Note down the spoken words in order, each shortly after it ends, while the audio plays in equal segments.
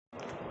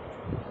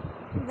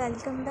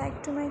Welcome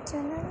back to my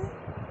channel.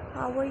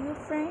 How are you,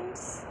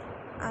 friends?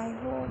 I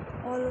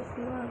hope all of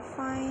you are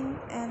fine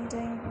and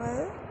doing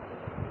well.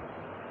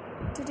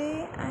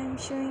 Today I am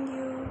showing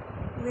you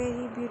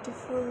very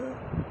beautiful,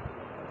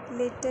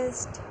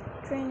 latest,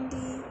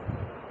 trendy,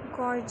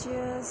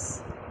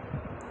 gorgeous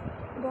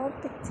bob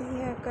pixie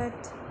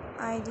haircut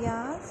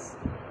ideas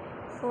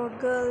for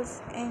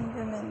girls and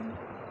women.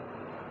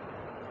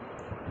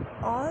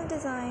 All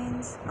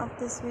designs of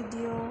this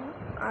video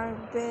are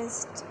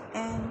best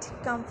and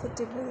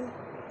comfortable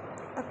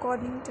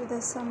according to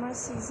the summer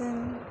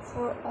season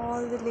for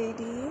all the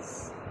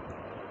ladies.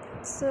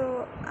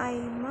 So I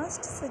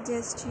must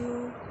suggest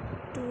you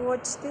to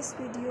watch this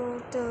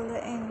video till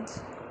the end,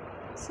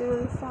 so you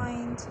will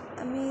find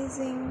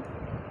amazing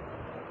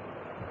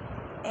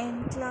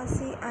and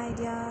classy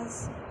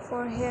ideas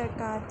for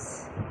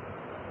haircuts.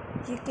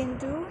 You can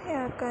do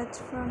haircuts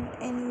from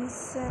any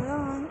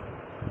salon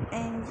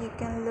and you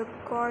can look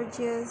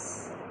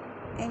gorgeous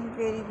and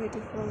very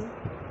beautiful.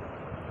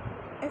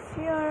 If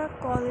you are a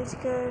college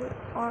girl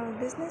or a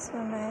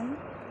businesswoman,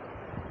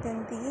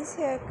 then these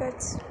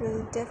haircuts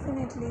will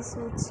definitely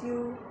suit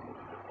you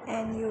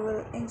and you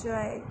will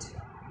enjoy it.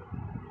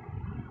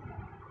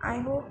 I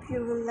hope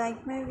you will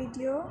like my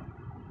video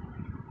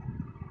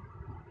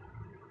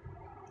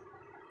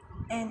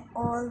and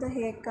all the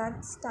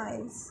haircut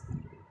styles.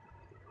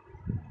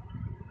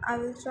 I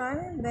will try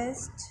my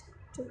best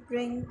to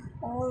bring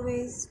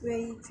always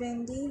very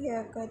trendy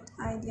haircut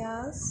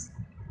ideas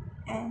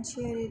and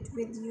share it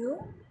with you.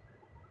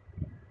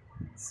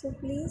 So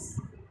please,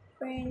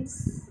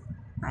 friends,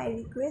 I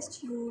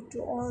request you to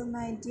all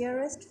my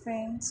dearest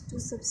friends to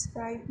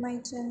subscribe my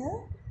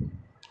channel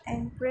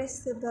and press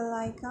the bell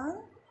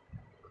icon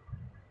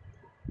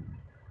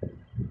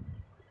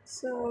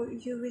so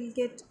you will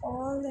get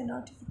all the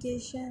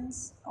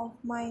notifications of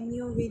my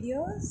new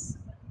videos.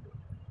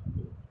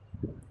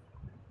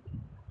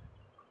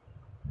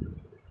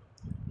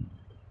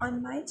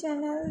 On my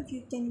channel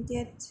you can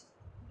get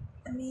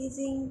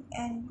amazing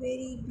and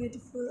very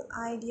beautiful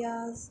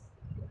ideas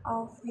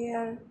of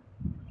hair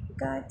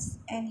cuts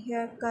and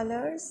hair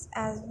colors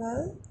as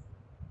well.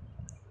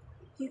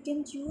 You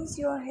can choose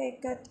your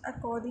haircut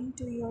according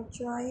to your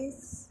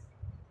choice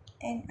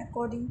and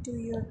according to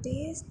your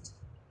taste.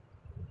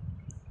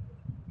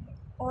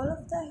 All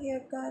of the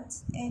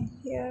haircuts and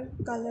hair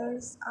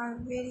colors are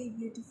very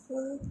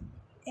beautiful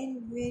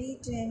and very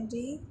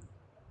trendy.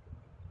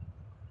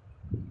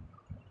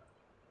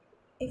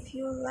 If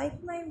you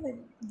like my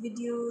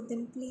video,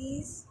 then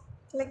please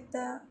click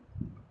the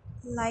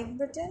like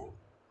button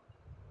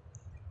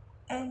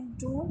and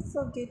don't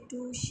forget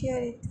to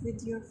share it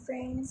with your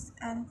friends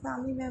and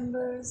family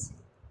members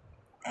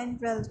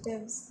and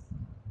relatives.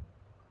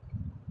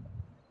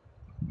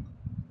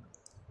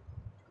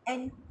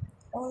 And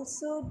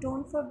also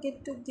don't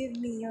forget to give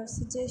me your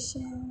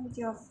suggestion,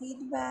 your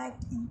feedback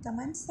in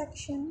comment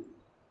section.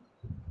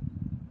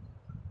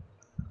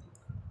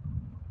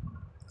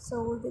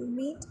 So we will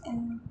meet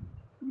in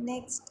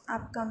next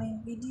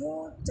upcoming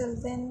video. Till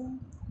then,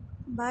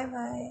 bye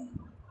bye.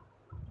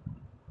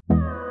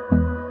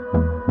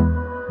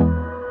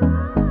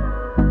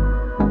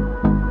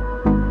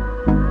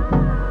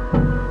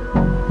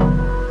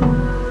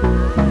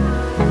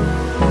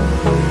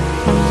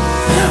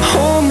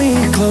 Hold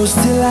me close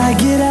till I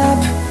get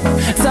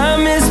up.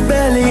 Time is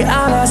barely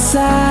on our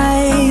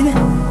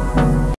side.